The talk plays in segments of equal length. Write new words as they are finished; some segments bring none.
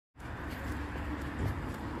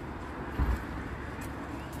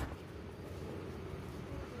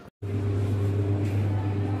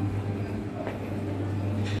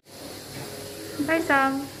Hi,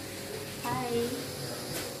 Sam. Hi.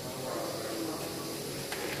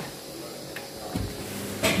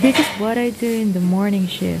 This is what I do in the morning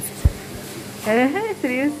shift.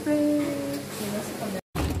 Seriously?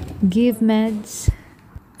 Give meds,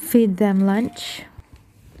 feed them lunch,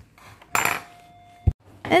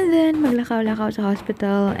 and then maglakaw-lakaw sa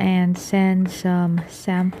hospital and send some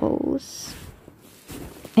samples.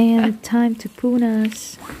 And time to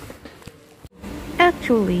punas.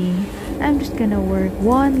 Actually, I'm just gonna work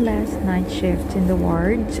one last night shift in the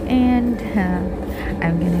wards and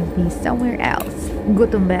I'm gonna be somewhere else.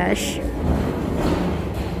 Gutom bash.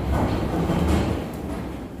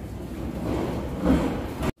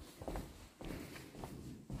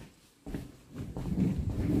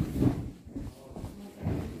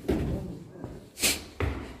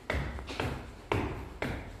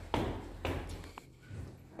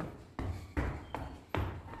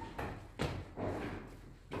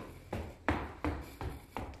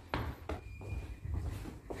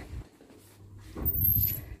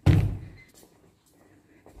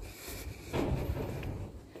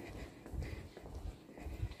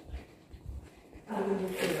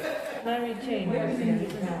 Mary Jane.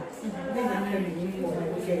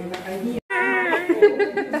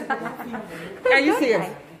 Are you serious?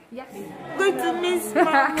 Yes. Good to miss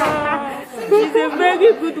Mama. She's a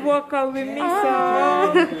very good worker. We miss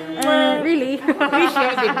her. Really? Wish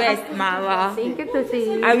her the best, Mama. Thank you to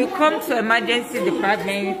see. I will come to emergency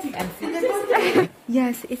department and see.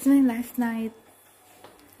 Yes, it's my last night.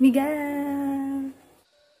 Miguel.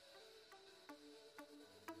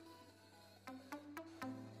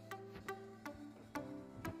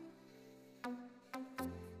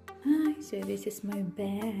 Hi, so this is my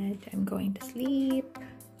bed. I'm going to sleep.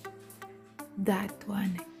 That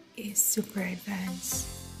one is super advanced.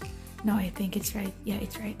 No, I think it's right. Yeah,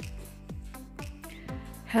 it's right.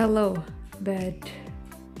 Hello, bed.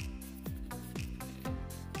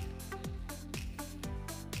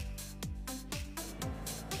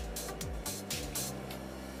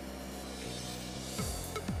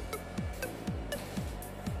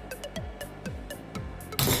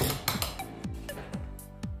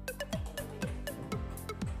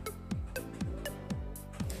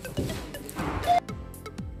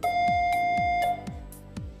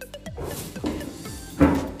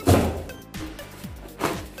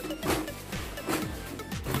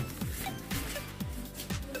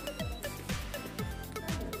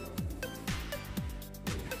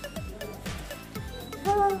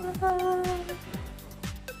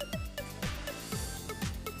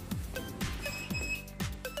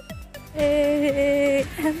 Hey,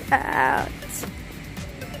 I'm out.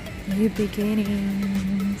 New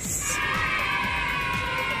beginnings.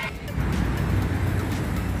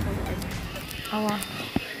 Awa.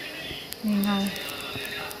 Ningaw.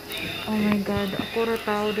 Oh my god, ako ra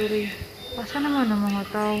tao diri. Asa naman ang mga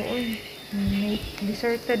tao? Uy, may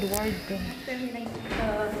deserted ward ka.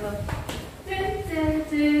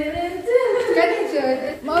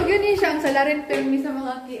 Mao gani siya ang salarin permi sa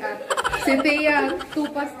mga kiat. Si Thea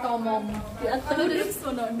tupas tomong.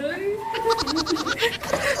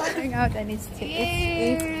 Going out and it's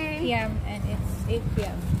 8 p.m. and it's 8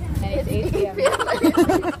 p.m. and it's 8 p.m.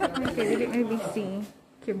 Okay, let me see.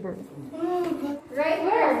 Kimber. Right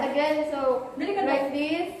where? Again, so like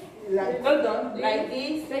this, Hold on. Like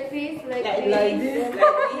this. like this, like Like this. this. Like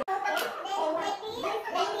this.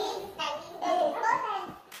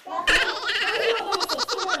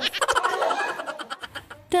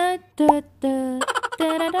 Da da da da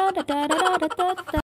da da da da da da da.